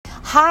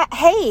Hi,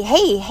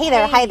 hey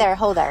there, hi there,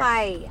 ho there.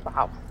 Hi.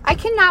 Wow. I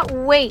cannot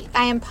wait.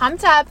 I am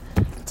pumped up.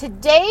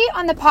 Today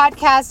on the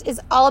podcast is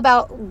all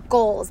about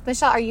goals.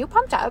 Michelle, are you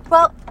pumped up?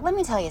 Well, let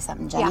me tell you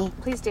something, Jenny. Yeah,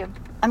 please do.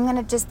 I'm going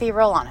to just be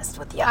real honest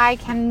with you. I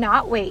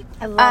cannot wait.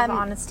 I love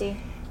honesty.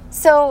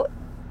 So,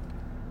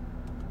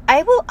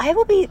 I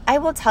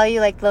will tell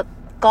you, like, the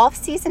golf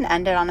season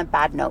ended on a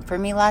bad note for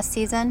me last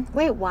season.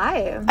 Wait,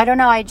 why? I don't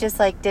know. I just,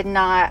 like,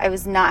 I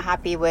was not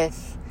happy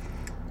with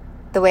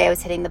the way I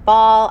was hitting the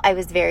ball. I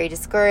was very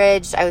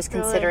discouraged. I was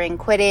considering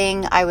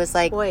quitting. I was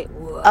like, wait,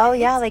 what? Oh,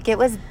 yeah, like, it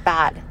was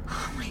bad.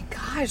 Oh, my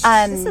gosh.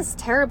 This is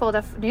terrible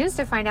news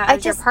to find out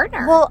as your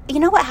partner. Well, you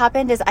know what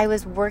happened is I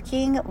was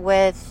working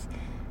with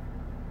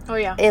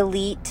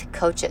elite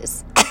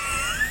coaches.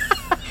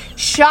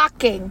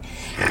 Shocking.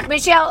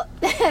 Michelle,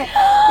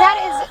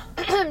 that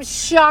is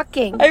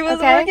shocking. I was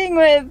working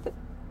with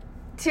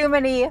too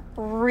many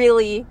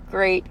really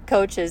great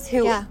coaches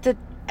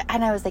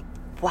and I was like,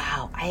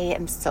 wow, I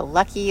am so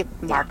lucky.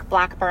 Mark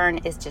Blackburn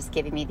is just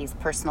giving me these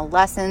personal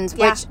lessons,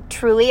 which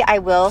truly I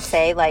will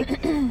say,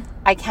 like,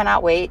 I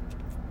cannot wait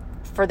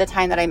for the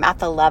time that I'm at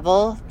the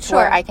level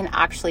where I can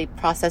actually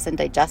process and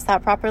digest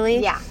that properly.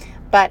 Yeah.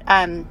 But,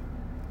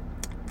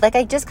 like,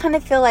 I just kind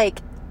of feel like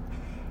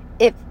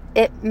it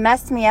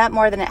messed me up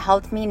more than it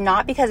helped me,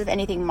 not because of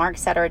anything Mark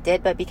said or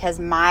did, but because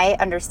my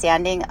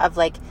understanding of,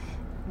 like,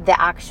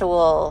 the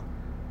actual,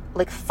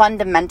 like,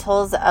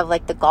 fundamentals of,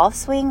 like, the golf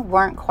swing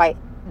weren't quite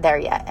there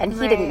yet. And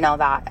he didn't know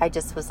that. I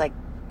just was like,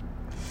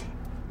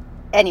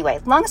 anyway,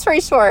 long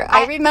story short,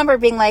 I remember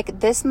being like,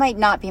 this might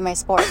not be my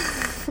sport.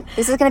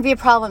 This is going to be a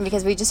problem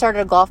because we just started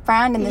a golf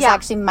brand and this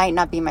actually might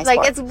not be my sport.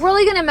 Like, it's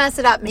really going to mess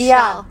it up,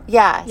 Michelle.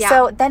 Yeah.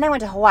 So then I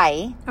went to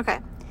Hawaii. Okay.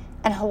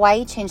 And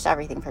Hawaii changed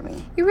everything for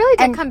me. You really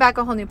did come back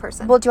a whole new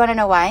person. Well, do you want to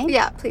know why?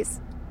 Yeah, please.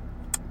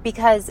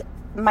 Because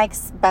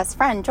Mike's best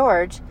friend,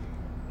 George,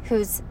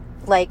 who's,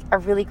 like, a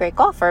really great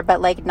golfer,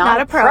 but, like, not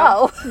a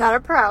pro. Not a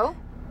pro.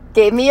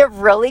 Gave me a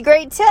really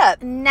great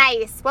tip.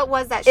 Nice. What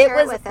was that? Share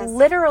it with us.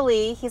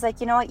 Literally, he's like,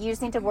 you know what? You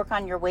just need to work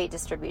on your weight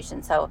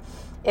distribution. So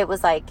it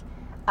was like,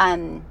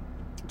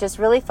 just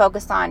really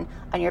focused on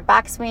your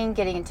backswing,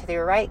 getting into the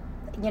right,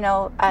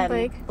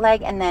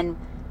 leg, and then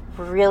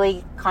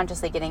really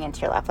consciously getting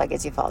into your left leg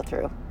as you follow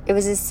through. It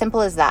was as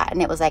simple as that.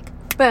 And it was like,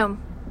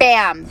 boom,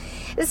 bam.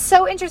 It's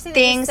so interesting that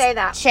you say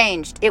that. Things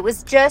changed. It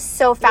was just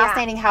so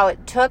fascinating how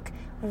it took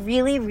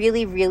really,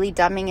 really, really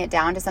dumbing it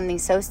down to something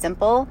so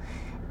simple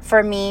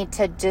for me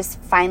to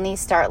just finally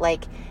start,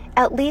 like,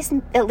 at least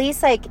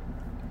like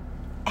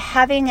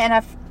having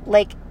enough,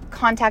 like,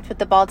 contact with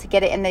the ball to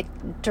get it in the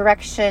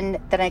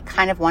direction that I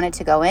kind of wanted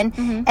to go in.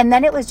 Mm-hmm. And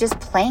then it was just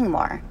playing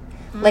more.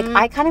 Mm-hmm. Like,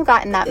 I kind of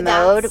got in that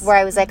mode where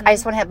I was like, I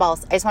just want to hit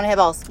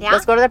balls. Yeah.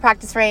 Let's go to the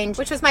practice range.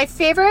 Which was my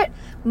favorite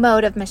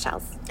mode of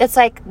Michelle's. It's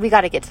like, we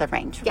got to get to the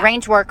range. Yeah.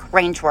 Range work.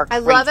 I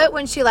love it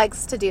when she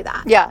likes to do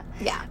that. Yeah.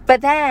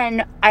 But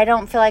then I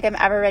don't feel like I'm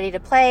ever ready to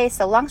play.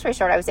 So long story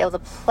short, I was able to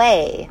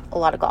play a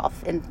lot of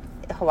golf in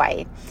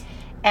Hawaii.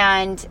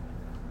 And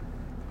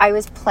I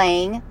was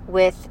playing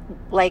with,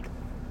 like,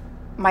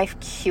 my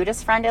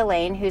cutest friend,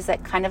 Elaine, who's,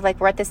 like, kind of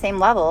like, we're at the same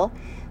level.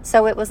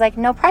 So it was like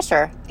no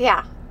pressure.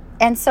 Yeah.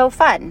 And so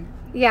fun.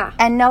 Yeah.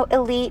 And no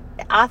elite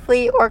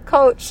athlete or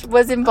coach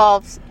was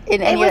involved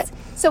in any of it.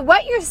 So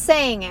what you're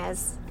saying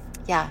is,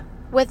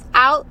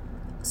 without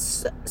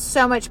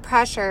so much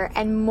pressure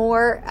and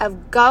more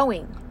of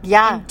going,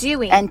 and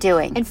doing, and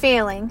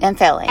failing,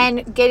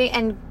 and getting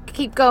and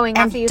keep going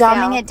and after you fail,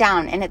 dumbing it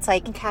down. And it's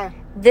like,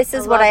 this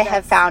is what I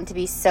have found to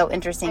be so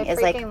interesting.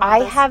 Is like, I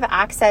have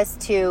access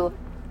to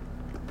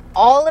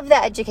all of the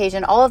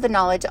education, all of the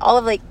knowledge, all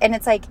of, like, and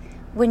it's like,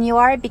 when you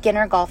are a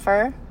beginner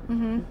golfer,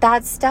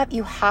 that stuff,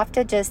 you have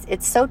to just,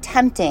 it's so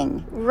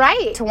tempting.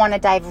 Right. To want to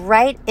dive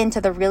right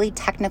into the really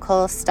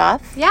technical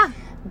stuff. Yeah.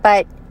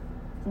 But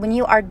when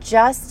you are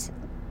just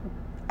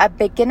a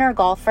beginner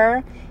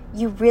golfer,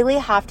 you really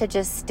have to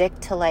just stick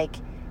to, like,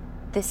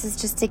 this is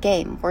just a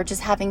game. We're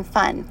just having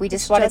fun. We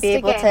just want to be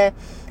able to,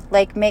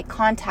 like, make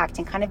contact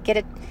and kind of get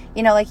it,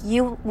 like,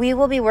 we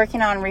will be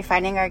working on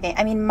refining our game.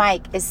 I mean,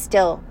 Mike is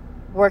still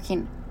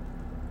working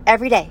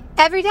every day.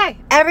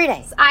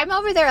 I'm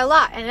over there a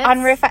lot, and it's on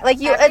it's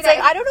like,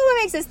 I don't know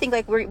what makes us think,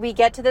 like, we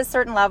get to this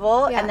certain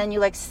level and then you,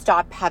 like,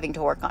 stop having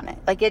to work on it.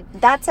 Like,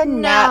 that's a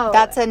not.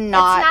 It's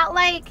not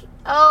like,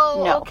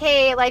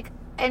 okay, like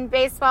in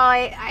baseball,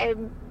 I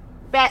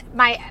bet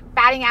my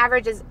batting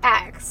average is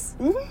X.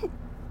 Mm-hmm.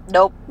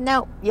 Nope.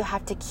 No. You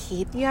have to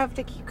keep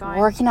going.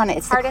 Working on it.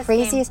 It's the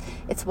craziest. Game.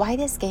 It's why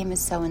this game is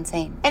so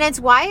insane. And it's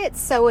why it's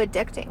so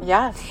addicting.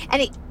 Yeah.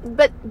 And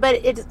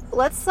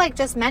let's, like,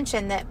 just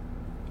mention that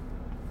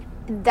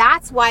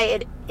that's why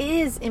it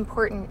is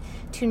important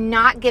to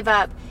not give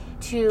up,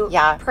 to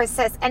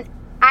persist. And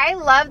I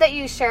love that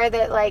you share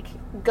that, like,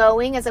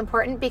 going is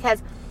important,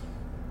 because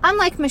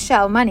unlike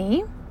Michelle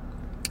Money,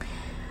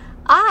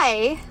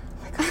 I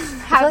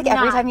feel like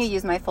every time you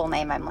use my full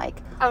name, I'm like,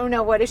 oh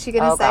no, what is she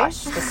going to say? Oh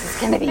gosh, this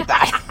is going to be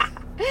bad.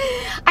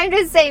 I'm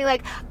just saying,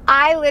 like,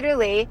 I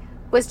literally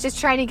was just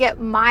trying to get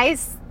my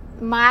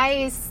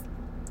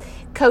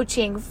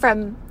coaching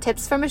from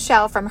tips from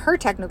Michelle from her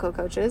technical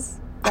coaches,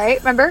 right?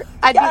 Remember?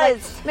 I'd be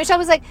like, Michelle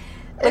was like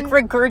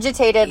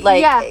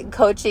regurgitated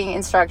coaching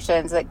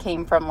instructions that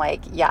came from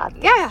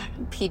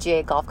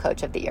PGA golf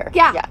coach of the year.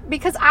 Yeah.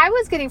 Because I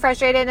was getting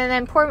frustrated, and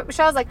then poor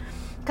Michelle was like,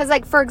 because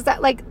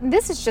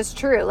this is just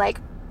true. Like,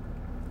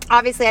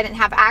 obviously I didn't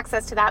have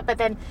access to that, but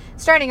then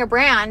starting a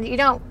brand, you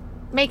don't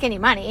make any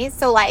money.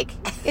 So like,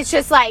 it's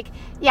just like,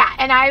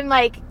 and I'm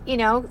like,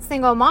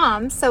 single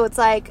mom. So it's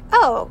like,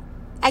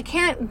 I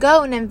can't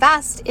go and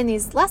invest in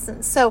these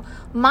lessons. So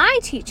my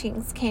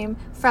teachings came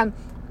from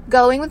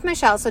going with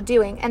Michelle, so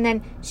doing, and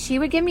then she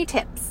would give me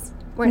tips.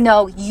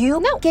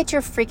 Get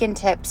your freaking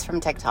tips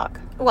from TikTok.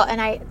 Well,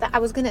 and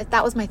that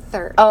was my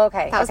third. Oh,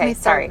 okay. That was my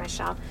third,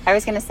 Michelle. I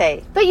was going to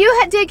say. But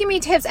you did give me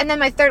tips, and then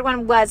my third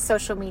one was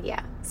social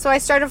media. So I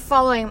started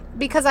following,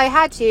 because I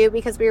had to,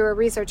 because we were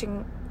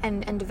researching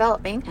and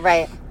developing.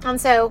 Right.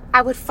 And so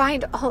I would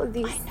find all of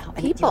these people.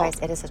 And you guys,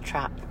 it is a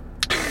trap.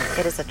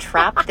 It is a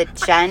trap that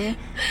Jen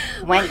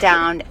went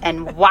down,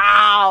 and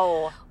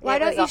wow. Why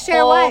don't you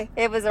share why?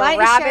 It was a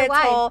rabbit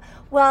hole.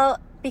 Well,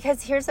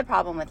 because here's the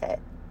problem with it.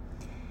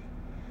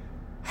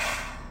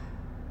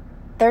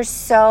 There's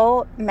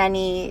so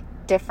many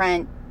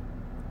different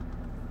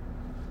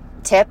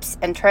tips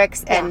and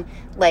tricks and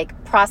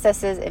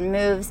processes and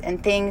moves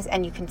and things,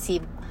 and you can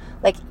see,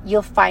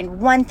 you'll find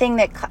one thing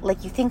that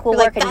you think will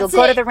work, and you'll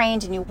go to the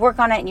range and you work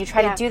on it and you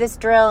try to do this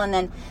drill, and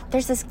then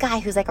there's this guy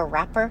who's like a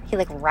rapper. He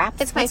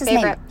raps. It's my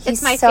favorite.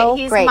 He's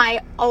my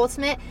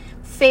ultimate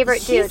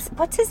favorite dude.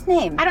 What's his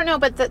name? I don't know,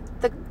 but the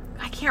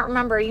I can't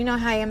remember. You know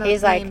how I am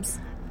with names.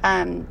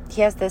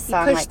 He has this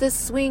song. You push the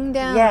swing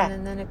down,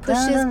 and then it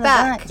pushes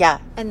back. Yeah.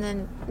 And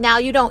then now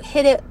you don't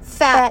hit it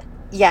fat.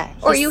 Yeah.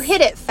 Or you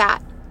hit it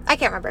fat. I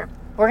can't remember.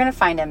 We're going to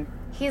find him.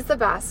 He's the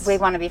best. We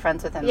want to be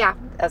friends with him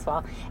as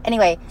well.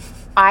 Anyway,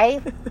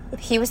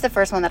 he was the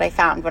first one that I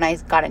found when I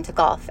got into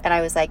golf. And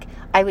I was like,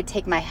 I would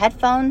take my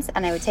headphones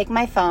and I would take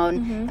my phone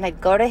and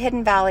I'd go to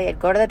Hidden Valley. I'd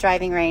go to the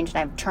driving range and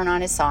I would turn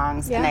on his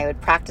songs and I would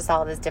practice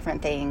all of his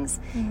different things.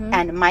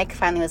 And Mike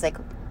finally was like,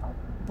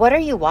 what are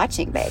you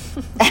watching, babe?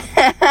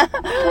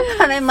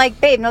 And I'm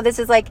like, babe, no, this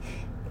is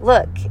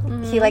look,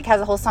 he has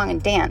a whole song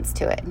and dance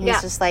to it. And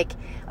he's just like,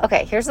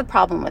 okay, here's the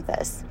problem with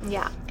this.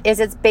 Yeah.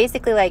 It's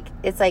basically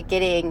it's like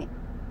getting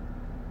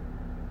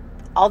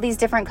all these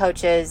different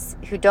coaches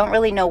who don't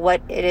really know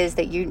what it is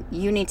that you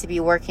need to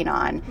be working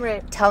on.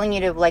 Right. Telling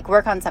you to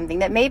work on something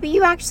that maybe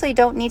you actually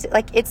don't need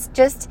to, it's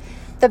just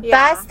the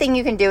best thing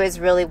you can do is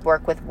really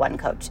work with one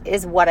coach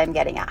is what I'm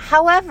getting at.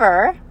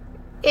 However,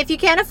 if you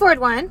can't afford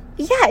one.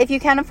 Yeah, if you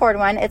can't afford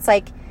one, it's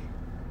hard.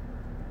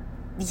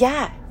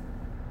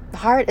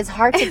 It's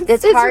hard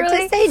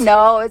to say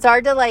no. It's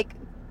hard to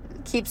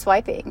keep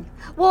swiping.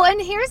 Well,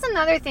 and here's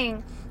another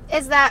thing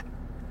is that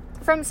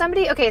from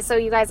somebody, okay, so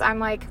you guys, I'm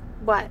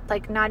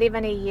not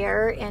even a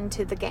year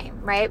into the game,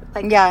 right?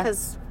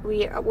 Because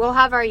we'll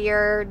have our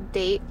year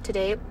date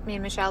today, me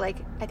and Michelle, I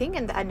think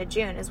in the end of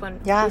June is when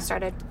we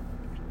started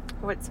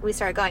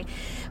going.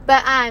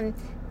 But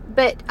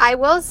I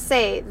will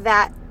say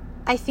that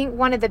I think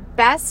one of the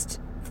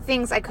best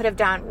things I could have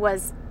done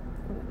was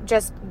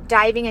just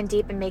diving in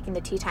deep and making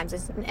the tee times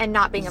and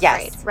not being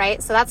afraid,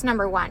 right? So that's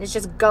number one, is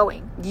just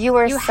going. You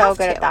were so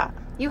good at that.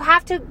 You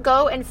have to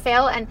go and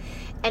fail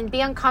and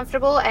be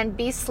uncomfortable and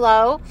be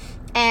slow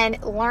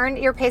and learn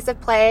your pace of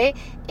play.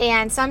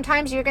 And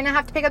sometimes you're going to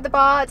have to pick up the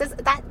ball.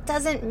 That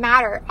doesn't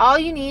matter. All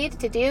you need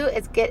to do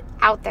is get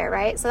out there,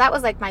 right? So that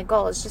was my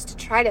goal, is just to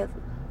try to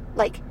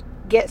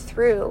get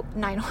through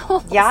 9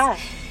 holes. Yeah.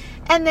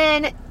 And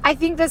then I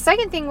think the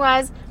second thing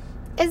is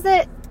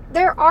that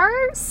there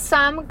are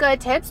some good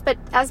tips, but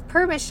as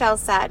per Michelle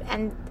said,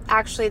 and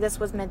actually this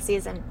was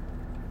mid-season,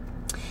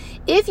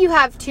 if you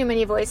have too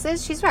many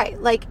voices, she's right.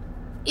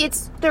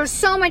 There's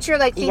so much you're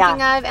thinking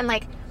of, and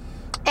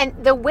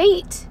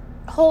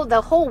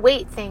the whole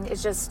weight thing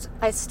is just,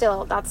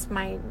 that's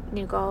my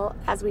new goal,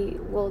 as we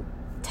will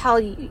tell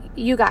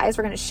you guys,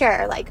 we're going to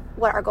share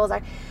what our goals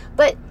are.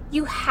 But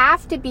you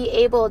have to be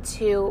able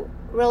to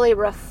really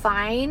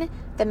refine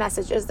the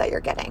messages that you're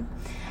getting.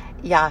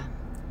 Yeah.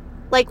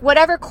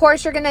 Whatever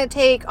course you're going to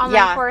take,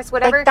 online course,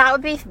 whatever. That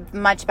would be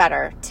much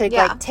better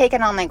to take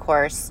an online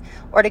course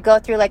or to go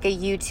through a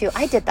YouTube.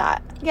 I did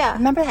that. Yeah.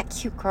 Remember that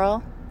cute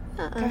girl?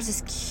 There was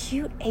this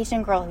cute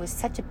Asian girl who was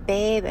such a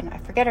babe, and I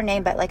forget her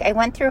name, but I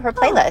went through her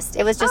playlist.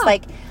 It was just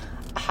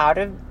how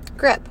to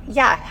grip.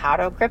 Yeah. How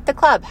to grip the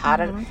club, how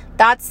to,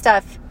 that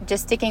stuff,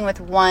 just sticking with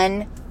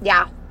one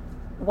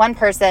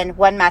person,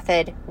 one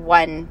method,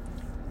 one,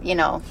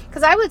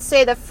 Because I would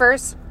say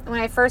when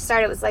I first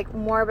started, it was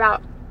more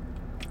about,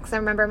 because I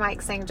remember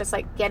Mike saying just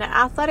get an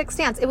athletic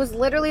stance. It was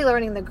literally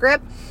learning the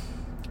grip,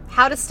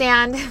 how to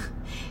stand,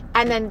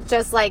 and then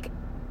just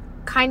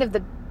kind of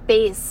the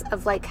base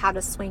of how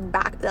to swing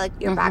back,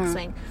 your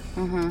backswing.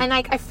 And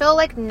I feel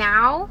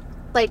now,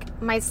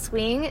 my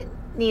swing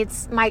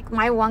needs,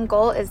 my one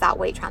goal is that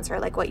weight transfer,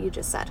 what you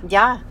just said.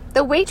 Yeah.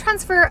 The weight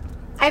transfer,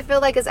 I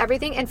feel is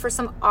everything. And for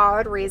some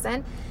odd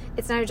reason,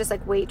 it's not just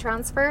weight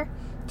transfer.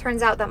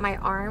 Turns out that my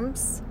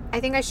arms I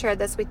think I shared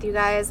this with you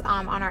guys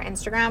on our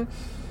Instagram,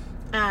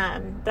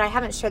 but I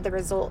haven't shared the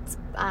results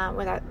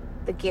without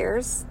the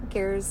gears.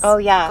 Oh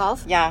yeah,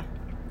 golf. Yeah.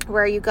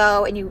 Where you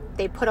go and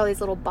they put all these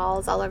little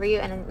balls all over you,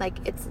 and like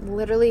it's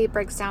literally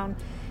breaks down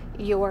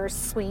your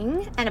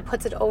swing and it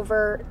puts it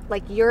over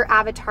like your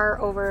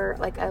avatar over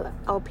like a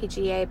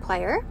LPGA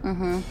player,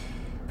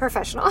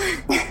 professional,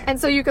 and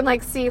so you can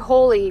like see,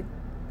 holy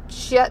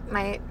shit,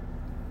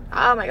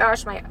 oh my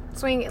gosh, my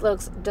swing, it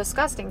looks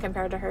disgusting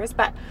compared to hers,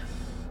 but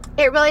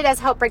it really does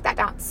help break that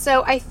down.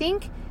 So I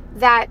think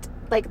that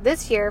like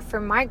this year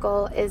for my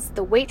goal is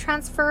the weight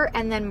transfer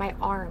and then my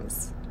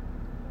arms.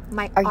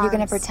 Are you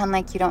going to pretend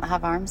like you don't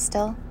have arms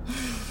still?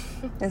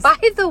 By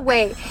the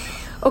way,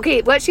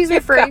 okay, what she's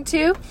referring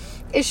to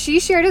is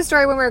she shared a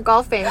story when we were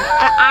golfing. And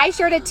I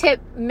shared a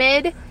tip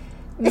mid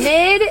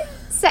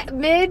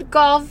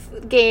golf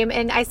game,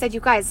 and I said, you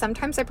guys,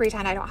 sometimes I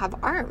pretend I don't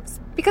have arms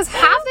because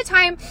half the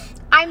time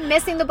I'm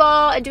missing the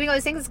ball and doing all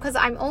these things because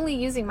I'm only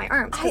using my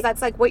arms because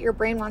that's like what your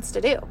brain wants to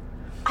do.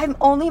 I'm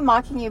only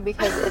mocking you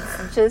because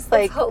it's just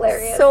like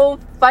hilarious. So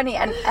funny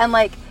and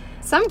like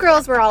some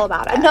girls were all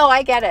about it. No,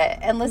 I get it.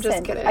 And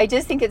listen, just I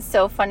just think it's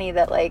so funny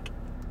that like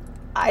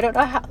I don't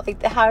know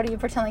how do you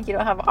pretend like you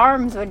don't have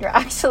arms when you're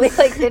actually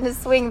like in a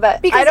swing?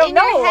 But because I don't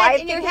know.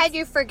 In your head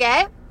you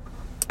forget,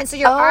 and so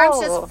your arms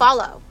just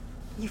follow.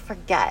 You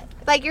forget.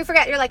 Like you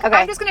forget. You're like, okay.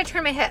 I'm just going to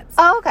turn my hips.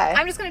 Oh, okay.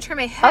 I'm just going to turn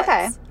my hips.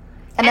 Okay.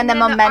 And then the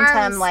momentum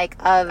arms, like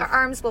of our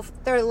arms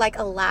they're like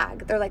a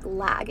lag. They're like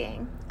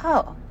lagging.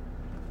 Oh.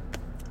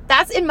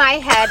 That's in my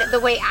head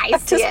the way I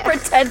see just it.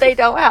 Pretend they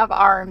don't have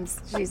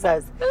arms, she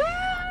says.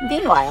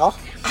 Meanwhile,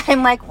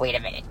 I'm like, wait a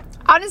minute.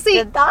 Honestly,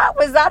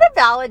 was that a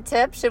valid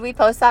tip? Should we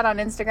post that on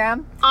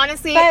Instagram?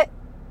 Honestly, but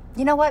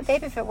you know what,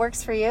 babe? If it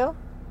works for you,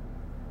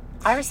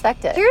 I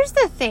respect it. Here's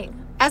the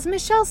thing, as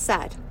Michelle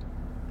said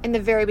in the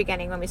very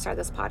beginning when we started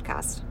this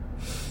podcast,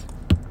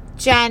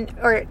 she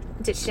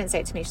didn't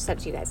say it to me. She said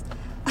it to you guys,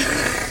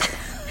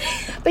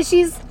 but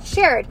she's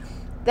shared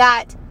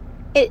that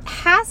it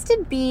has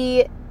to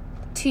be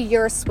to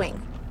your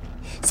swing.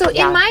 So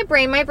in my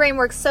brain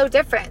works so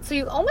different. So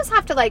you almost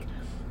have to like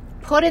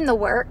put in the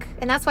work.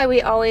 And that's why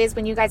we always,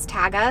 when you guys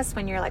tag us,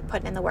 when you're like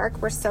putting in the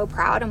work, we're so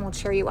proud and we'll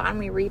cheer you on.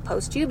 We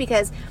repost you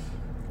because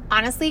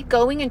honestly,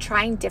 going and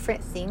trying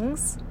different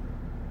things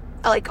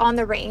like on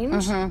the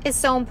range is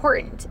so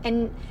important.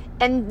 And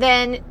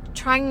then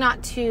trying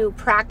not to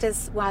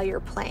practice while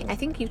you're playing. I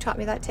think you taught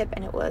me that tip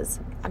and it was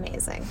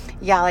amazing.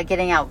 Yeah, like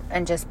getting out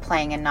and just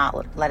playing and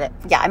not let it.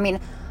 Yeah, I mean,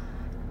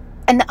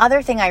 and the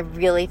other thing I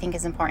really think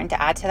is important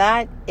to add to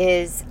that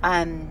is,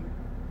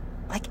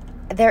 like,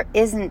 there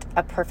isn't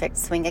a perfect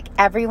swing. Like,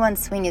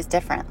 everyone's swing is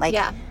different. Like,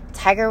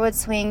 Tiger Woods'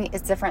 swing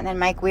is different than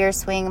Mike Weir's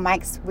swing.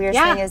 Mike's Weir's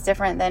swing is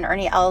different than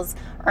Ernie Els.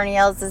 Ernie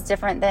Els is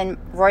different than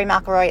Rory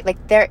McIlroy.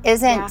 Like, there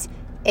isn't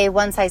a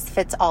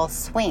one-size-fits-all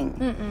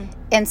swing.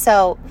 And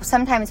so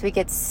sometimes we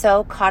get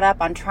so caught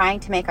up on trying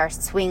to make our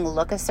swing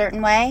look a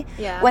certain way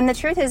when the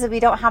truth is that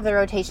we don't have the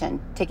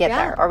rotation to get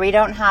there, or we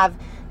don't have,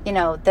 you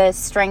know, the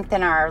strength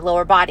in our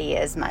lower body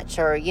as much,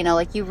 or, you know,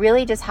 like you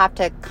really just have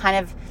to kind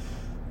of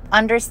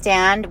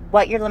understand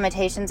what your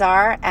limitations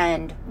are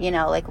and, you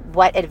know, like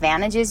what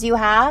advantages you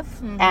have,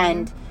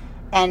 and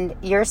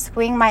your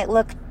swing might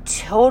look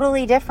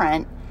totally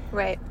different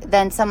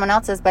than someone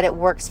else's, but it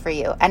works for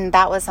you. And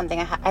that was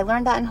something I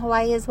learned that in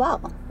Hawaii as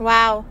well.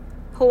 Wow.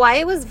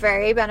 Hawaii was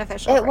very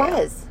beneficial. It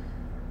was.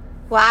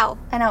 Wow.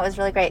 I know, it was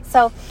really great.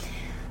 So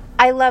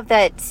I love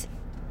that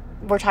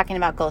we're talking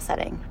about goal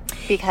setting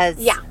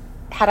because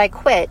had I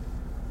quit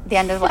the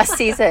end of last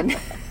season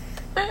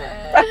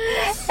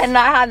and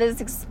not had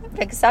this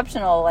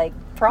exceptional like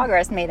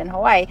progress made in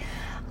Hawaii,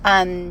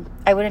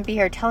 I wouldn't be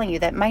here telling you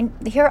that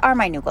here are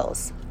my new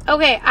goals.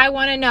 Okay, I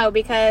want to know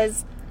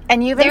because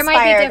there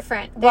might be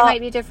different. They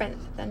might be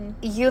different than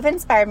you've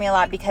inspired me a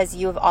lot because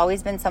you've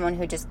always been someone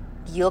who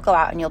you'll go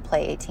out and you'll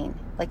play 18.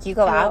 Like you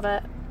go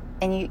out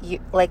and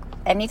you like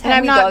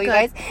anytime you go, you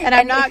guys. And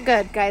I'm not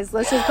good, guys.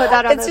 Let's just put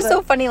that on. It's just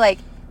so funny. Like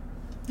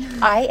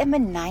I am a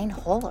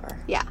 9-holer.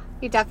 Yeah,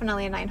 you're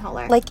definitely a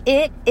 9-holer. Like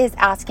it is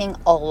asking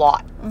a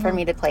lot for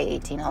me to play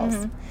 18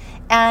 holes.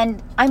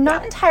 And I'm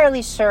not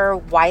entirely sure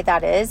why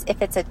that is.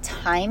 If it's a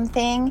time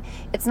thing,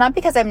 it's not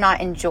because I'm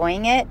not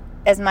enjoying it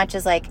as much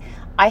as like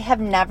I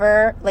have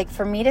never, like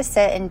for me to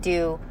sit and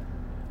do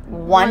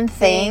one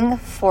thing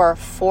for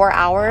 4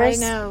 hours.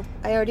 I know.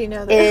 I already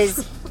know that.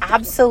 Is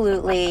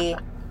absolutely,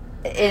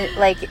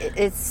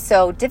 it's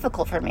so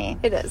difficult for me.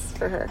 It is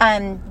for her.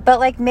 But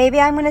like maybe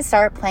I'm going to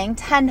start playing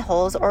 10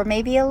 holes or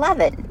maybe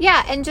 11.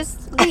 Yeah, and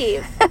just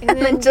leave. And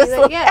then just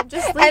leave.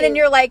 And then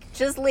you're like,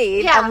 just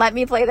leave and let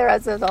me play the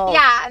rest of the hole.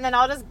 Yeah, and then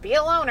I'll just be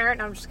a loner.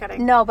 No, I'm just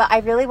kidding. No, but I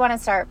really want to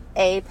start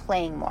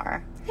playing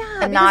more. Yeah,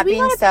 and not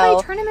being so.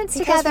 Play tournaments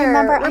together.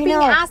 Remember, we're being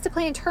asked to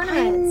play in tournaments.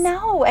 I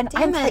know, and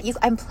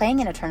I'm playing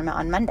in a tournament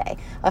on Monday,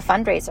 a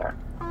fundraiser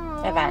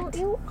event.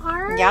 You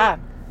are? Yeah.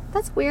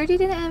 That's weird. You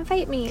didn't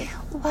invite me.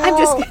 Well, I'm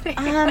just kidding.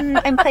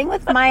 I'm playing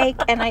with Mike,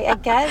 and I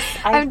guess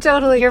I'm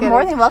totally. You're kidding.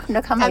 more than welcome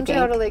to come. I'm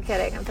totally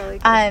kidding.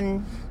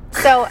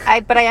 So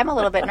but I am a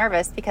little bit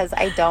nervous because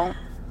I don't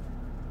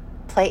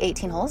play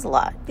 18 holes a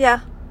lot.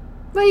 Yeah.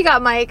 Well, you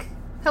got Mike.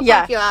 He'll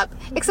pick you up.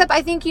 Except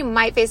I think you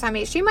might FaceTime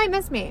me. She might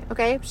miss me,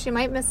 okay? She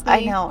might miss me. I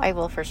know. I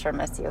will for sure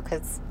miss you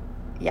because,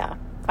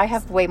 I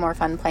have way more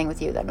fun playing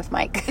with you than with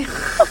Mike.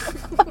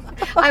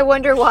 I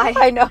wonder why.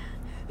 I know.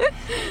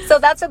 So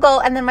that's a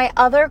goal. And then my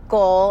other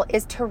goal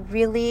is to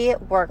really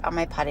work on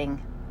my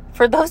putting.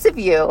 For those of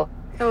you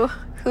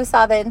who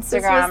saw the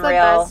Instagram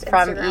reel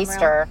from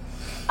Easter,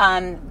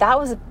 that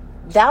was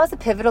a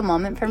pivotal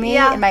moment for me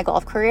in my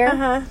golf career.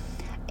 Uh-huh.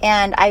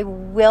 And I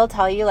will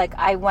tell you, like,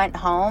 I went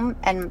home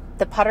and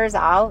the putter's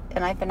out,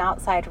 and I've been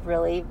outside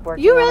really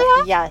working. You really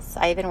have? Yes,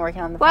 I've been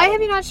working on the. Why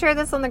have you not shared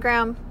this on the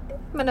gram?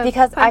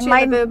 Because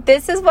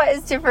this is what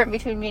is different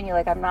between me and you.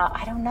 Like, I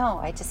don't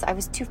know. I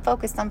was too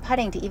focused on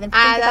putting to even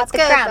think about the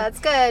gram. That's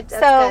good.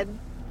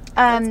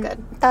 That's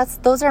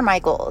good. Those are my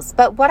goals.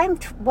 But what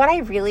I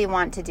really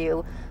want to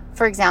do,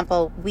 for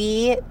example,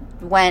 me,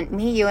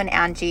 you, and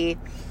Angie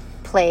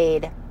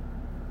played.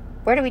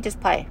 Where did we just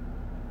play?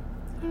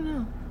 I don't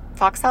know.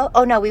 Foxhole?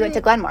 Oh, no, we went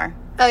to Glenmore.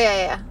 Oh,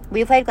 yeah.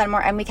 We played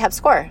Glenmore, and we kept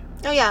score.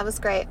 Oh, yeah, it was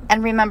great.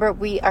 And remember,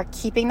 we are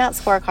keeping that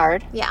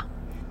scorecard. Yeah.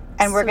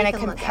 And we're going to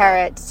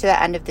compare it to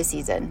the end of the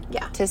season.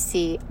 Yeah. To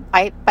see.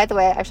 By the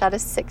way, I shot a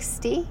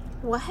 60.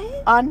 What?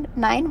 On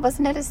 9?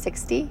 Wasn't it a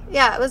 60?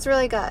 Yeah, it was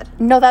really good.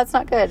 No, that's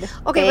not good.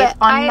 Okay, babe,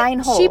 but on 9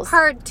 holes. She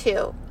parred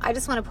 2. I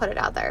just want to put it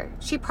out there.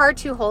 She parred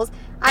 2 holes.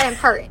 I didn't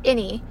part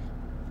any.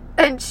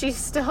 And she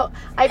still...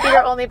 I beat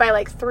her only by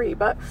like 3,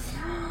 but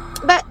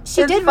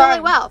she did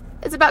really well.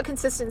 It's about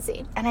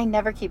consistency. And I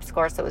never keep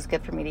score, so it was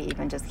good for me to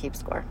even just keep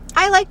score.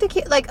 I like to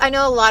keep... Like, I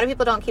know a lot of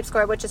people don't keep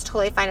score, which is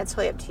totally fine. It's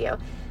totally up to you.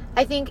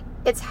 I think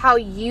it's how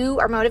you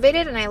are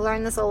motivated, and I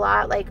learned this a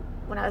lot, like,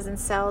 when I was in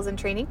sales and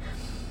training.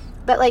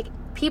 But, like,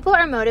 people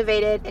are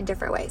motivated in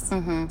different ways.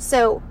 Mm-hmm.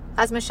 So,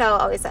 as Michelle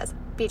always says,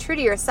 be true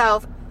to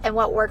yourself and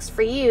what works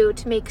for you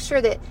to make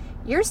sure that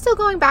you're still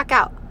going back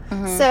out.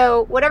 Mm-hmm.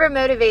 So, whatever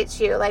motivates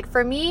you. Like,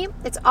 for me,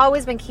 it's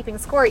always been keeping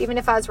score, even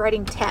if I was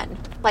writing 10.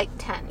 Like,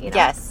 10, you know?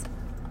 Yes.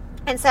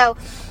 And so...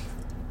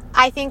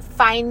 I think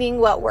finding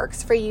what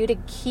works for you to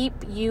keep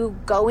you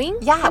going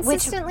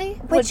consistently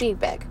would be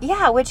big.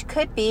 Yeah, which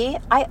could be,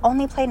 I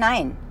only play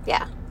 9.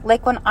 Yeah.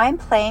 Like, when I'm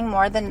playing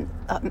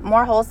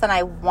more holes than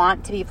I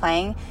want to be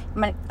playing,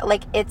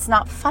 like, it's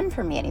not fun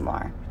for me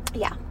anymore.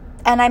 Yeah.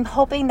 And I'm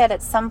hoping that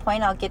at some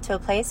point I'll get to a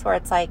place where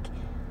it's like,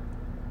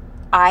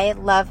 I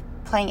love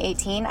playing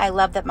 18. I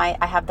love that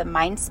I have the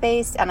mind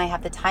space and I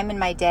have the time in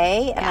my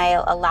day and I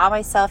allow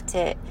myself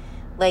to,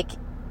 like...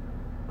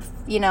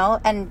 You know,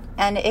 and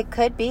it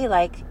could be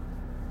like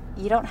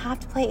you don't have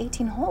to play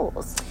 18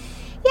 holes.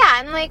 Yeah,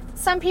 and like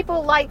some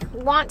people like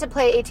want to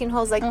play 18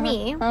 holes like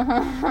me.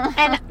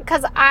 And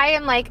because I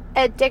am like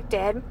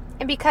addicted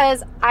and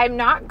because I'm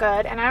not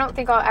good and I don't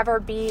think I'll ever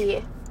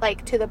be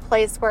like to the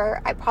place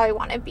where I probably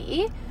want to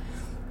be.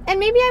 And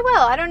maybe I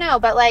will. I don't know,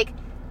 but like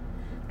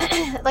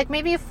like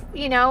maybe if,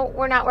 you know,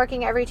 we're not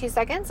working every 2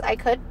 seconds, I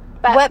could.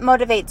 But what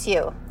motivates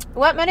you?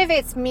 What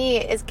motivates me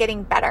is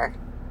getting better.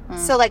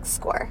 So like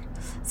score.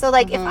 So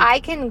like if I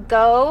can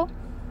go,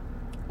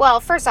 well,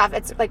 first off,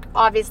 it's like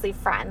obviously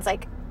friends.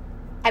 Like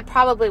I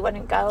probably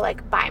wouldn't go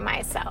like by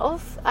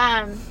myself.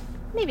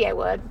 Maybe I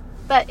would,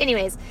 but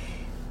anyways.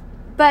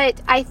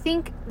 But I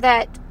think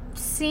that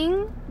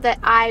seeing that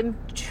I'm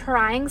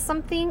trying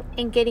something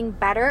and getting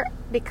better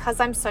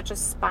because I'm such a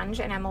sponge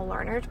and I'm a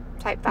learner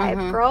type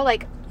vibe girl.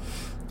 Like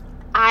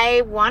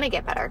I want to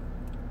get better.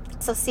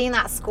 So seeing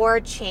that score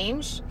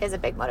change is a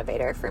big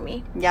motivator for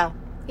me. Yeah.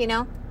 You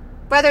know?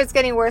 Whether it's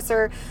getting worse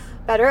or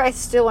better, I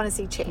still want to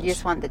see change. You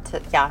just want it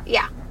to, yeah.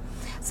 Yeah.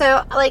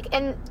 So, like,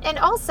 and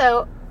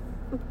also,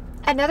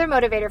 another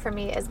motivator for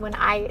me is when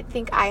I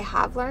think I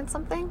have learned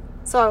something.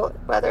 So,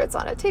 whether it's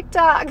on a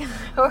TikTok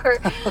or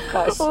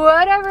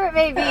whatever it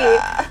may be,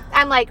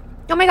 I'm like,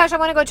 oh my gosh, I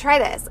want to go try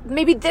this.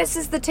 Maybe this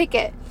is the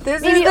ticket.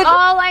 Maybe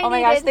all I needed. Oh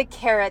my gosh, the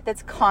carrot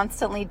that's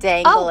constantly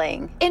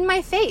dangling. In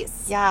my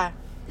face. Yeah.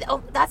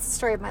 Oh, that's the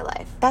story of my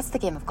life. That's the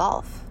game of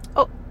golf.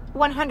 Oh,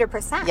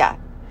 100%. Yeah.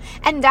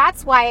 And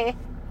that's why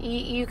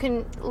you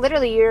can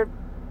literally, you're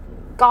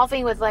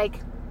golfing with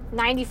like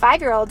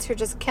 95-year-olds who are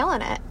just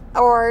killing it.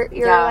 Or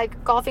you're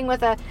like golfing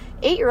with a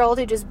 8-year-old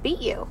who just beat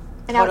you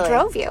and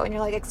outdrove you. And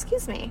you're like,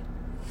 excuse me.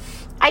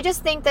 I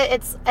just think that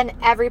it's an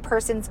every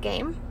person's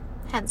game,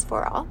 hence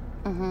for all.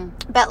 Mm-hmm.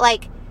 But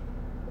like,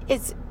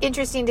 it's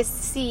interesting to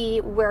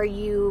see where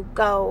you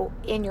go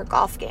in your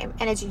golf game.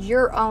 And it's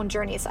your own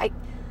journey. So I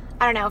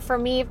don't know. For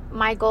me,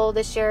 my goal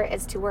this year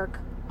is to work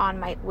on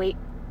my weight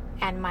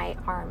and my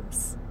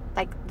arms.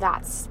 Like,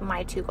 that's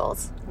my 2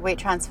 goals. Weight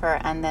transfer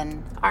and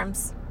then...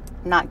 Arms.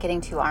 Not getting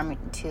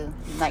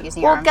not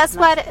using your arms.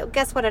 Well,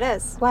 guess what it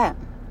is? What?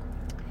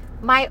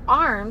 My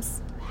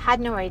arms had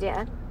no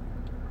idea.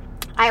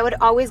 I would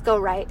always go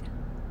right.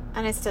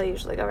 And I still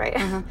usually go right.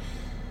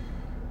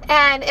 Mm-hmm.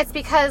 And it's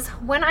because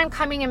when I'm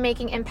coming and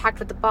making impact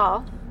with the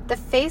ball, the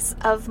face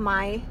of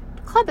my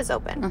club is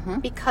open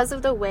because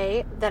of the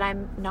way that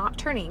I'm not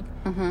turning.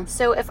 Mm-hmm.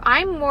 So if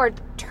I'm more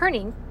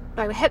turning...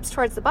 my hips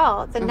towards the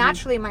ball, then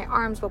naturally my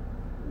arms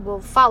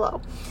will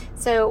follow.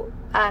 So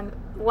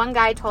one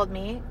guy told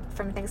me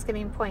from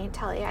Thanksgiving Point,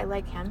 Telly, I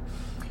like him.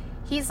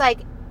 He's like,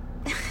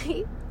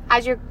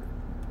 as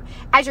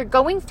you're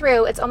going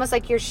through, it's almost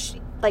like you're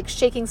like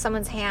shaking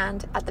someone's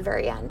hand at the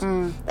very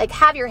end. Like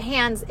have your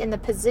hands in the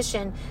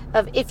position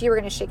of if you were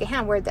going to shake a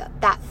hand, where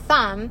that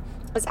thumb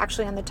was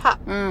actually on the top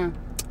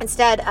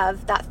instead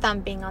of that thumb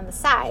being on the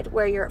side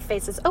where your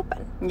face is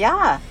open.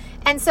 Yeah.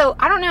 And so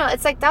I don't know.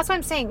 It's like, that's what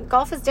I'm saying.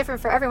 Golf is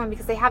different for everyone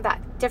because they have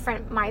that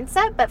different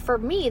mindset. But for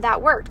me,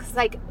 that worked. Because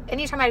like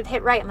anytime I'd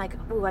hit right, I'm like,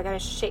 ooh, I got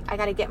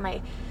to get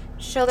my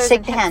shoulders shake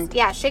and the hips. hand.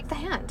 Yeah, shake the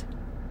hand.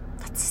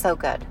 That's so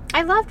good.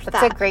 I loved that.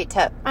 That's a great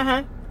tip.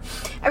 I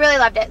really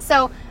loved it.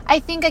 So I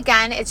think,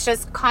 again, it's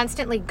just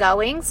constantly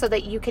going so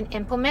that you can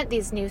implement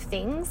these new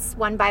things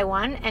one by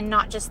one and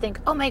not just think,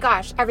 oh my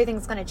gosh,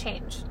 everything's going to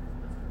change.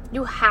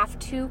 You have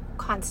to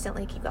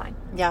constantly keep going.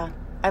 Yeah,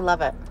 I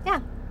love it. Yeah.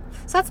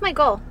 So that's my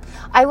goal.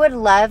 I would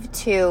love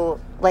to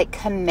like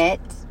commit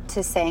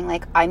to saying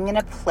like I'm going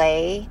to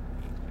play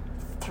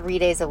 3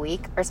 days a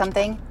week or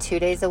something, 2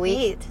 days a week.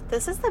 Wait,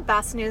 this is the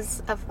best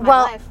news of my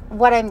life.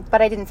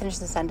 But I didn't finish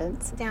the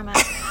sentence. Damn it.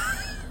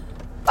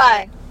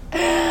 But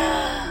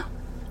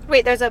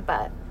wait, there's a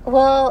but.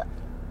 Well,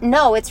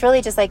 no, it's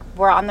really just like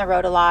we're on the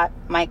road a lot.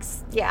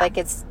 Mike's like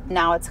it's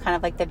kind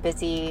of like the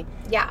busy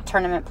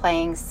tournament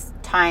playing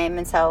time,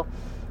 and so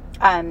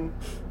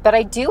but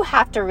I do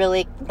have to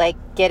really like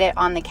get it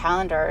on the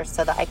calendar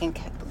so that I can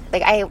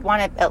like I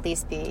want to at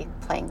least be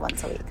playing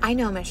once a week. I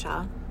know,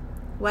 Michelle.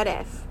 What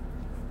if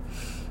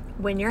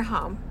when you're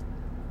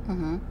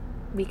home,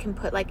 we can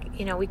put like,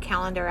 you know, we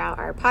calendar out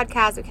our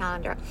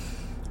podcast,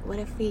 what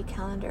if we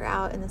calendar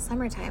out in the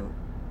summertime?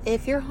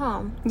 If you're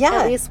home,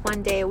 at least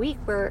one day a week,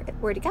 we're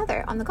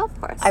together on the golf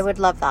course. I would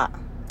love that.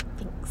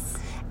 Thanks.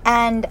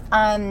 And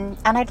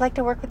I'd like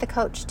to work with the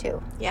coach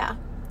too. Yeah.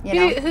 You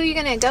know? Who are you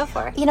going to go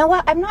for? You know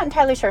what? I'm not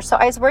entirely sure. So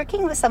I was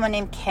working with someone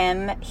named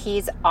Kim.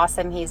 He's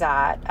awesome. He's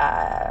at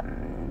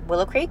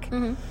Willow Creek.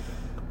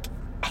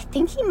 I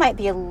think he might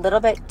be a little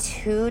bit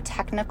too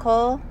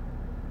technical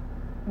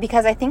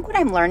because I think what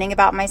I'm learning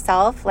about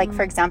myself, like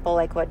for example,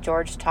 like what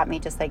George taught me,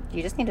 just like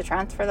you just need to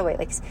transfer the weight.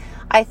 Like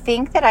I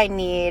think that I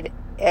need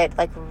it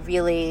like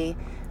really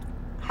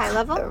high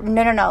level.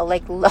 No,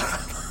 like low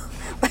level.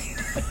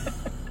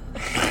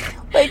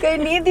 Like I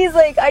need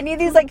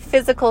these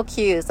physical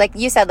cues. Like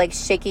you said, like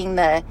shaking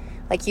the,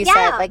 like you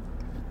said, like,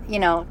 you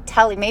know,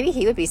 Telly, maybe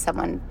he would be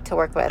someone to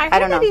work with. I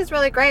don't know. He's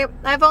really great.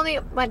 I've only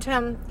went to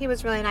him. He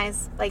was really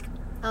nice. Like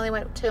I only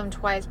went to him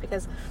twice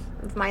because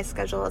of my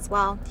schedule as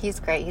well. He's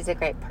great. He's a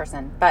great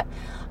person. But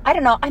I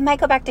don't know. I might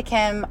go back to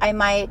Kim. I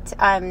might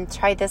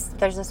try this.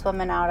 There's this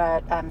woman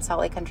out at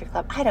Salt Lake Country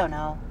Club. I don't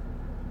know.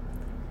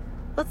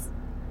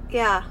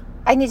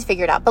 I need to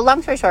figure it out. But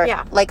long story short,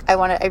 like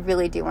I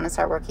really do want to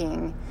start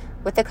working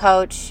with the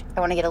coach. I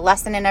want to get a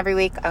lesson in every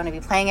week. I want to be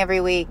playing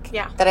every week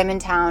that I'm in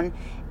town.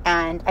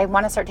 And I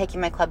want to start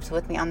taking my clubs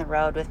with me on the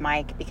road with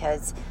Mike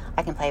because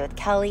I can play with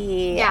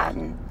Kelly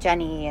and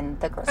Jenny and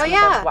the girls.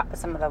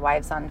 Some of the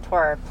wives on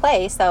tour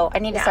play. So I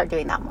need to start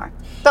doing that more.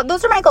 So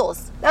those are my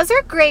goals. Those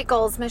are great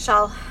goals,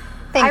 Michelle.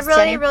 Thanks, I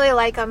really, Jenny. really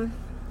like them.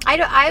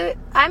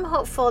 I'm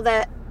hopeful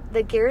that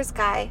the Gears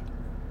guy,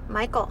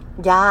 Michael.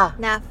 Yeah.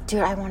 Neff.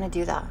 Dude, I want to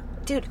do that.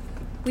 Dude,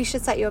 we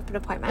should set you up an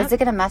appointment. Is it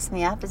going to mess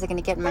me up? Is it going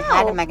to get in my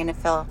head? Am I going to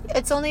feel...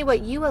 It's only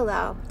what you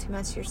allow to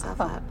mess yourself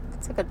up.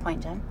 That's a good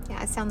point, Jen. Yeah,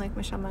 I sound like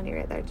Michelle Money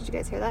right there. Did you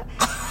guys hear that?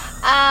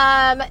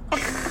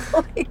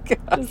 Oh my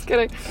God. Just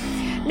kidding.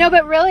 No,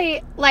 but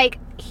really, like,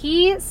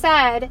 he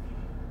said...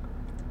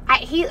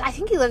 I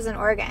think he lives in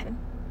Oregon.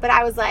 But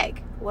I was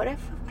like, what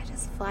if I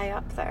just fly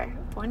up there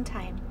one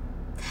time?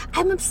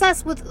 I'm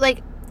obsessed with,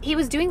 like... He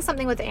was doing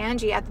something with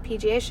Angie at the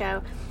PGA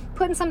show,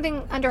 putting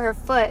something under her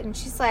foot, and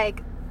she's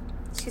like...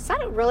 She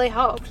said it really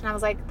helped. And I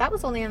was like, that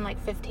was only in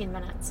like 15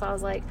 minutes. So I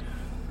was like,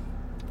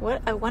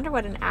 I wonder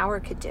what an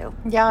hour could do.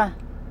 Yeah.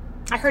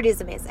 I heard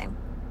he's amazing.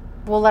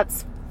 Well,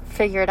 let's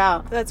figure it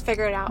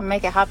out.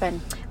 Make it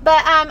happen.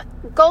 But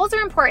goals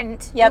are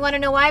important. Yep. You want to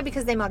know why?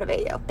 Because they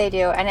motivate you. They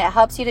do. And it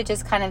helps you to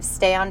just kind of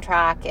stay on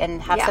track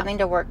and have something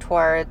to work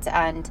towards.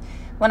 And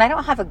when I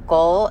don't have a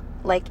goal,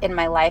 like in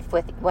my life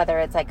with whether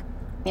it's like,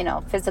 you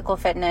know, physical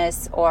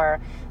fitness or,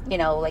 you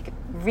know, like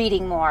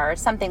reading more or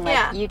something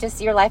like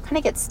your life kind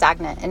of gets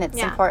stagnant, and it's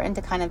important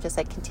to kind of just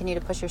like continue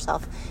to push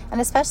yourself,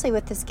 and especially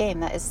with this game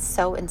that is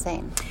so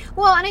insane.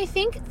 Well, and I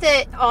think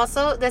that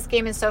also this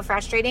game is so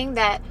frustrating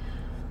that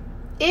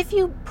if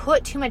you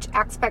put too much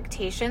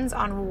expectations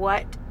on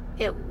what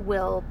it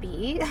will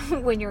be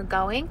when you're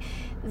going,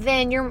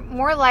 then you're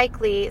more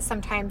likely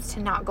sometimes to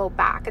not go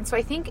back. And so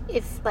I think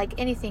if like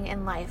anything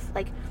in life,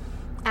 like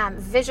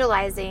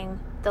visualizing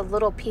the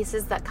little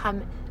pieces that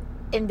come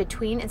in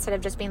between instead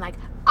of just being like,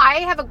 I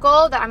have a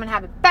goal that I'm going to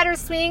have a better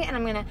swing and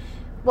I'm going to,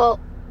 well,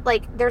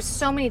 like there's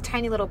so many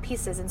tiny little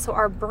pieces. And so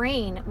our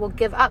brain will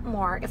give up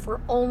more if we're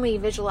only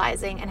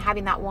visualizing and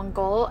having that one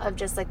goal of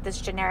just like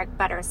this generic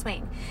better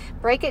swing.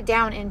 Break it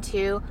down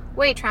into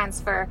weight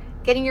transfer,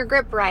 getting your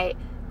grip right.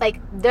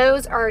 Like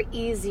those are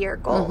easier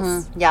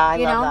goals. Yeah, I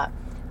love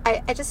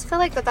that. I just feel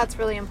like that's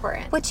really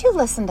important. Would you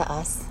listen to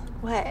us?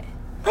 What?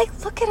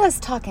 Like, look at us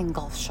talking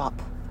golf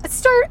shop. At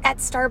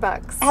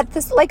Starbucks. At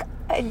this, like,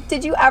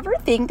 did you ever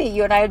think that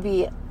you and I would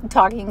be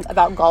talking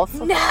about golf?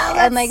 No,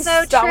 that's like,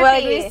 so trippy.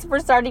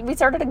 Like, we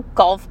started a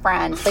golf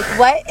brand. Like,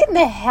 what in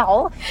the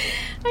hell?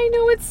 I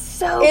know, it's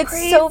so crazy.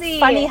 It's so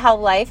funny how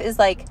life is,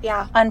 like,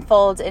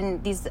 unfolds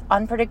in these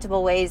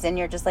unpredictable ways, and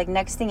you're just, like,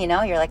 next thing you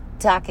know, you're, like,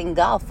 talking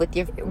golf with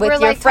your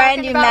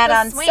friend you met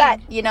on set,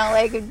 you know,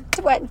 like,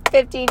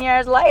 15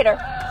 years later.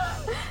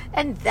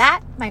 And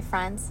that, my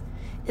friends,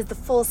 is the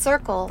full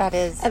circle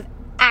of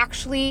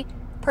actually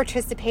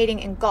participating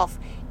in golf.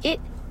 It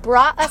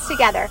brought us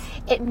together.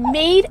 It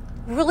made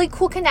really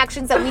cool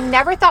connections that we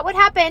never thought would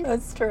happen.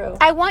 That's true.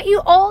 I want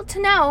you all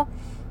to know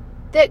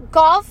that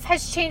golf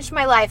has changed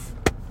my life.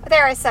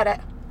 There, I said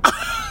it.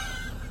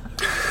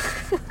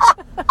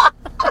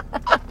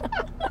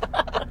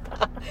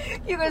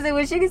 You guys, I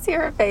wish you could see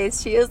her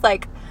face. She is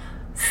like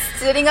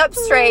sitting up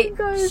straight.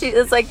 She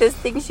is like this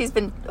thing she's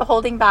been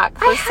holding back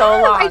for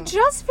so long. I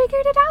just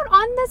figured it out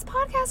on this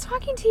podcast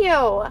talking to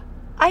you.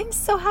 I'm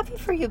so happy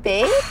for you,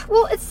 babe.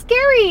 Well, it's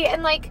scary,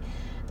 and like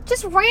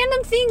just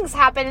random things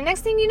happen, and next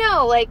thing you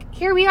know, like,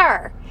 here we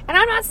are. And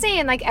I'm not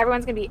saying like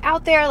everyone's gonna be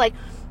out there, like,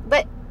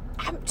 but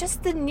I'm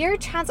just the near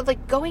chance of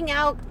like going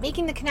out,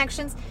 making the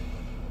connections,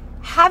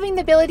 having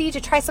the ability to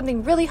try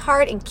something really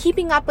hard and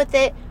keeping up with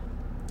it.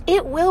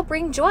 It will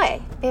bring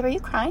joy. Babe, are you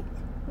crying?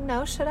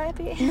 No, should I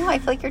be? No, I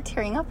feel like you're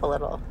tearing up a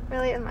little.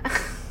 Really? Am I?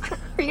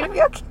 Are you gonna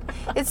be okay?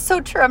 It's so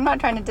true. I'm not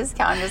trying to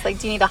discount. I'm just like,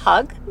 do you need a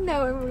hug?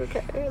 No, I'm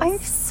okay. I'm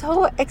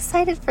so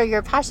excited for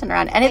your passion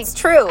around it. And Thanks. It's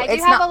true. I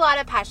do have a lot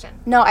of passion.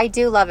 No, I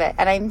do love it.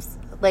 And I'm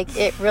like,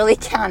 it really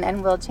can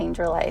and will change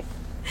your life.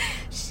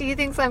 She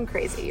thinks I'm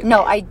crazy.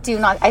 No, I do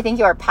not. I think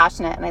you are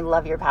passionate, and I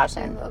love your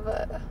passion. I love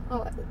it.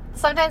 Oh,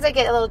 sometimes I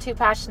get a little too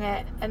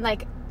passionate, and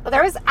like,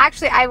 there was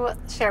actually, I will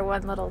share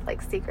one little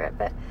like secret,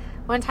 but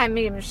one time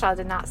me and Michelle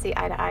did not see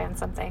eye to eye on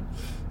something.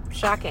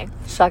 Shocking.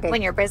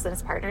 When you're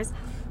business partners.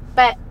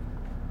 But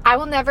I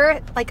will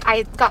never, like,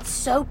 I got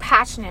so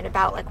passionate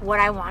about like what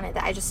I wanted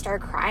that I just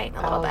started crying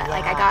a little bit. Yeah.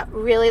 Like, I got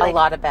really like a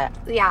lot of it.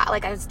 Yeah,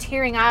 like I was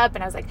tearing up,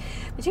 and I was like,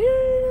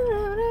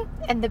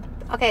 and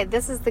okay,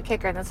 this is the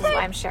kicker, and this is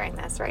why I'm sharing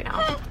this right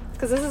now,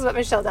 because this is what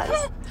Michelle does.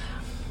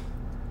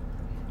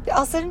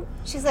 All of a sudden,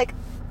 she's like,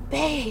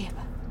 babe,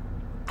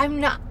 I'm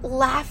not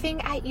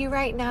laughing at you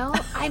right now.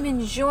 I'm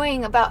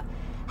enjoying about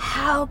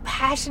how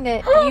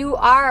passionate you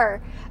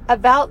are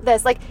about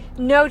this. Like,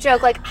 no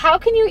joke. Like, how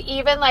can you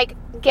even like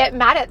get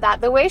mad at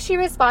that? The way she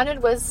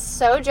responded was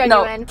so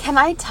genuine. No, can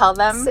I tell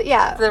them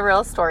the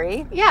real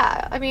story?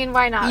 Yeah. I mean,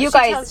 why not? You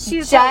guys,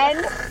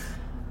 Jen,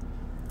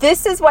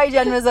 this is why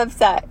Jen was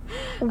upset.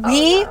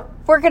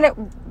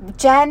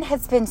 Jen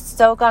has been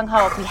so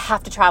gung-ho. We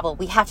have to travel.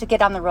 We have to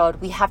get on the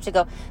road. We have to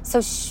go.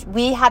 So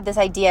we had this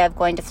idea of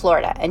going to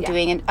Florida and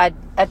doing an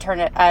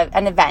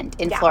event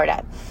in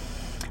Florida.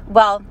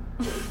 Well,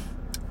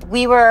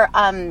 we were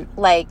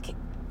like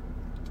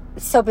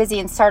so busy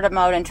in startup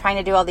mode and trying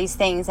to do all these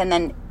things, and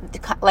then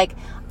like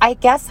I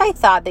guess I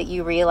thought that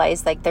you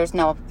realized like there's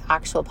no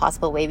actual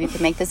possible way we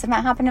could make this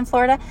event happen in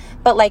Florida,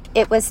 but like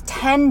it was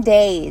 10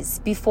 days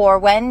before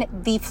when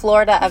the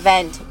Florida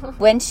event,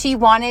 when she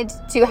wanted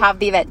to have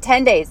the event,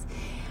 10 days,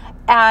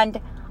 and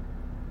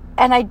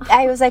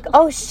I was like,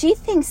 oh, she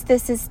thinks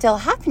this is still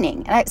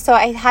happening, and so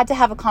I had to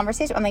have a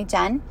conversation. I'm like,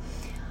 Jen,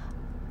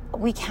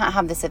 we can't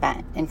have this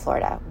event in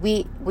Florida.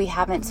 We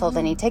haven't sold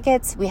any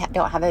tickets. We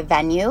don't have a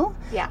venue.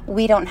 Yeah.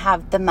 We don't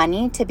have the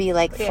money to be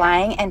like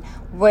flying, and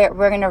we're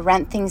going to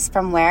rent things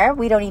from where?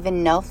 We don't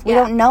even know. We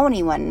don't know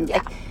anyone. Yeah.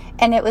 Like,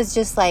 and it was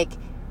just like,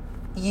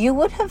 you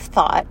would have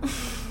thought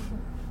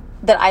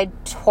that I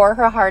tore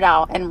her heart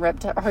out and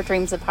ripped her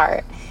dreams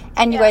apart.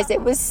 And you guys,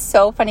 it was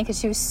so funny because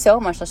she was so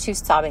emotional. She was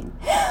sobbing.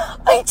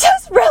 I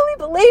just really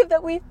believe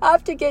that we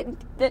have to get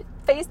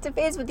face to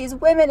face with these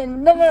women,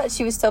 and no.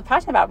 She was so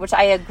passionate about it, which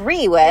I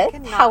agree with.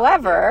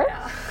 However,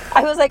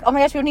 I was like, oh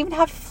my gosh, we don't even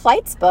have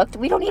flights booked.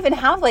 We don't even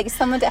have like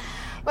someone to.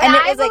 When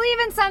I believe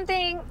in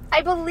something,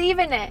 I believe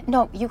in it.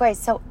 No, you guys.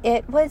 So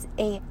it was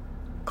a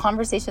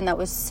conversation that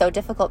was so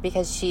difficult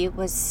because she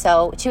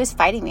was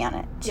fighting me on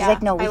it. She's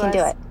like, no, we can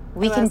do it.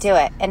 We can do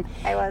it. And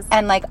I was.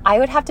 And like, I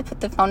would have to put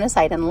the phone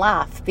aside and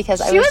laugh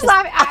because she was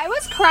laughing. I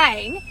was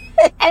crying.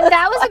 And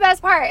that was the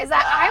best part, is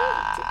that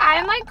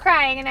I'm like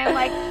crying, and I'm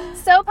like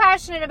so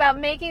passionate about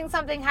making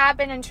something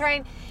happen and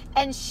trying.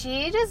 And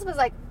she just was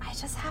like, I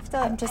just have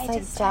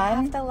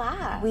to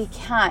laugh. We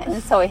can't.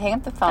 And so I hang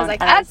up the phone. I was like,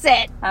 that's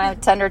it. And I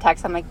send her a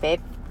text. I'm like, babe,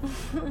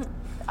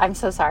 I'm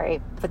so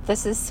sorry, but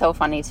this is so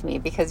funny to me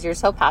because you're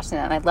so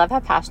passionate, and I love how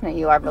passionate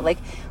you are, but like,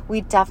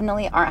 we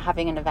definitely aren't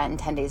having an event in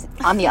 10 days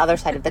on the other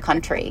side of the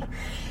country.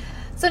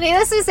 So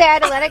needless to say, I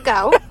had to let it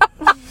go.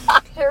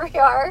 Here we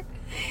are.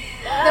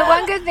 The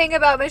one good thing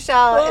about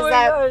Michelle is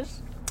that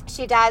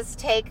she does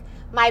take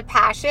my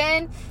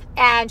passion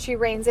and she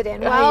reins it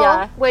in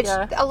well, which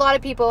a lot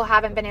of people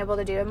haven't been able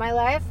to do in my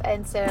life,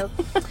 and so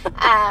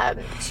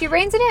she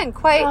reins it in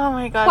quite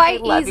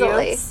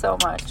easily. You so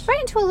much.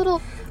 Right into a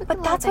little.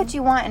 But that's what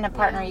you want in a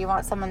partner. You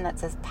want someone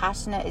that's as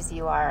passionate as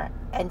you are,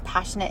 and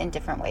passionate in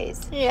different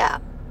ways. Yeah.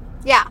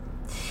 Yeah.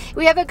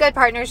 We have a good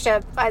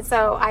partnership,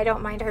 so I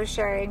don't mind her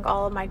sharing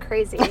all of my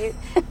crazy.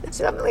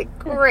 So I'm like,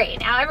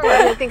 great. Now everyone's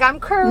going to think I'm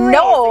crazy.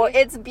 No,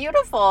 it's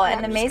beautiful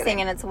and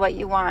amazing, and it's what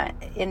you want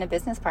in a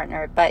business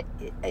partner. But,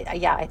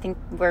 yeah, I think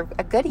we're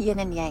a good yin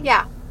and yang.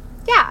 Yeah.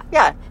 Yeah.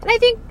 Yeah. And I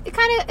think it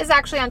kind of is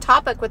actually on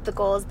topic with the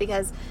goals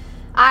because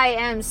I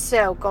am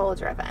so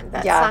goal-driven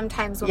that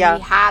sometimes when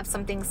we have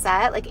something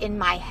set, like in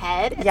my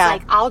head, it's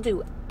like I'll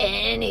do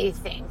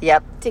anything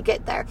to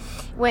get there.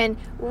 When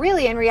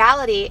really, in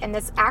reality, and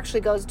this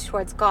actually goes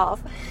towards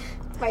golf,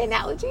 my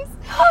analogies,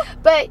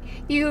 but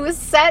you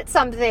set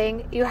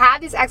something, you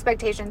have these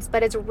expectations,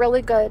 but it's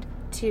really good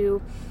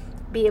to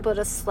be able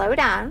to slow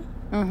down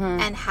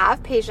and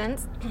have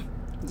patience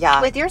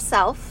with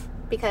yourself,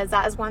 because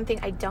that is one thing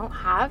I don't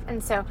have.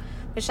 And so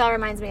Michelle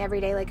reminds me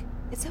every day, like,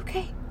 it's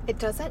okay. It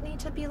doesn't need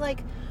to be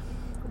like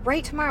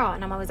right tomorrow.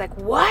 And I'm always like,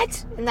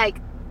 what? And like,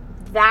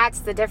 that's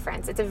the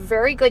difference. It's a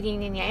very good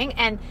yin and yang.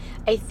 And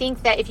I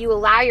think that if you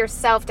allow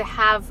yourself to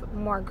have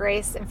more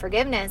grace and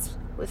forgiveness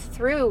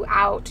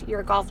throughout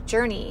your golf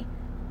journey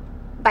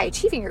by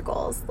achieving your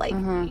goals, like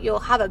you'll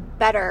have a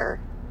better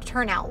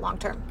turnout long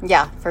term.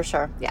 Yeah, for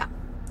sure. Yeah.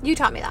 You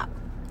taught me that.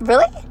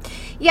 Really?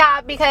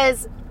 Yeah,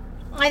 because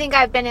I think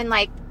I've been in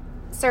like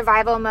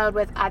survival mode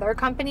with other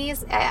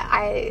companies.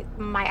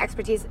 My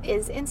expertise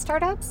is in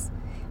startups,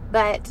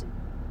 but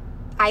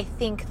I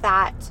think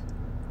that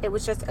it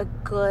was just a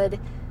good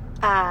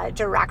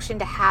direction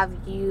to have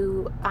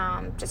you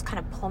just kind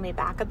of pull me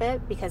back a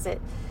bit, because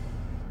it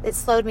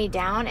slowed me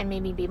down and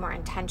made me be more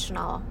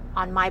intentional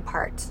on my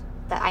part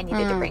that I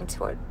needed to bring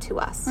to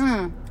us.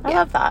 I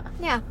love that.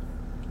 Yeah.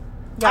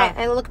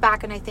 I look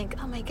back and I think,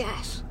 oh my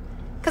gosh,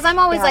 because I'm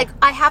always like,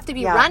 I have to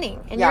be running,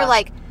 and you're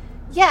like,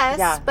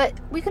 yes, but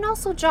we can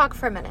also jog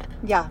for a minute.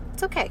 Yeah.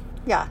 It's okay.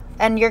 Yeah.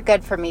 And you're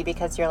good for me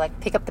because you're like,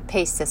 pick up the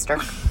pace, sister.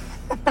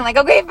 I'm like,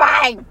 okay,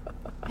 fine.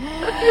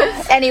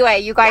 Anyway,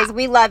 you guys,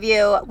 we love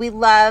you. We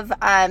love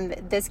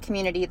this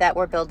community that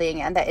we're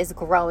building and that is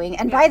growing.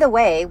 And by the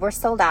way, we're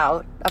sold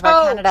out of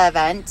our Canada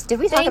event. Did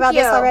we talk about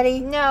this already?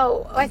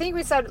 No. I think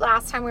we said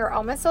last time we were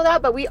almost sold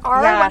out, but we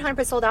are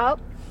 100% sold out.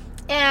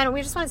 And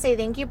we just want to say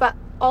thank you. But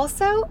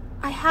also,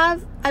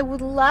 I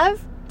would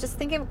love, just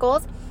thinking of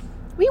goals,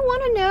 we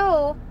want to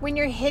know when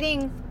you're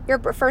hitting your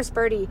first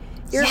birdie,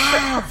 your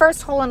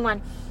first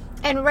hole-in-one.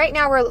 And right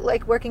now we're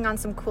like working on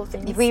some cool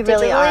things. We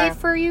really are.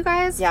 For you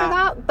guys for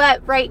that.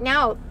 But right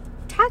now,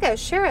 tag us,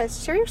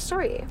 share your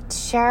story.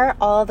 Share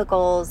all the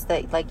goals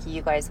that like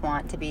you guys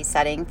want to be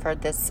setting for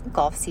this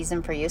golf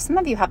season for you. Some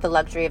of you have the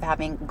luxury of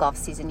having golf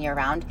season year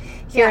round.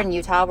 Here in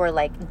Utah, we're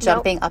like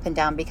jumping up and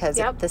down because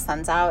the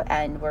sun's out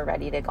and we're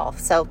ready to golf.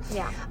 So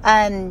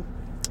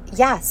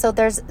so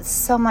there's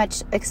so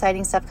much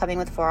exciting stuff coming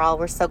with Fore.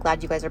 We're so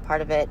glad you guys are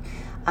part of it.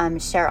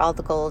 Share all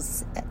the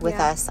goals with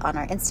us on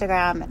our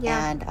Instagram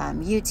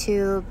and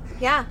YouTube.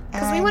 Yeah,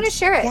 because we want to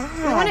share it.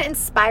 Yeah. We want to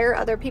inspire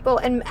other people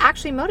and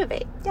actually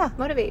motivate. Yeah.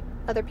 Motivate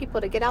other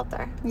people to get out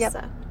there. Yep. So.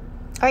 All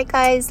right,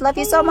 guys. Love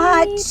you so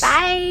much.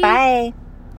 Bye. Bye.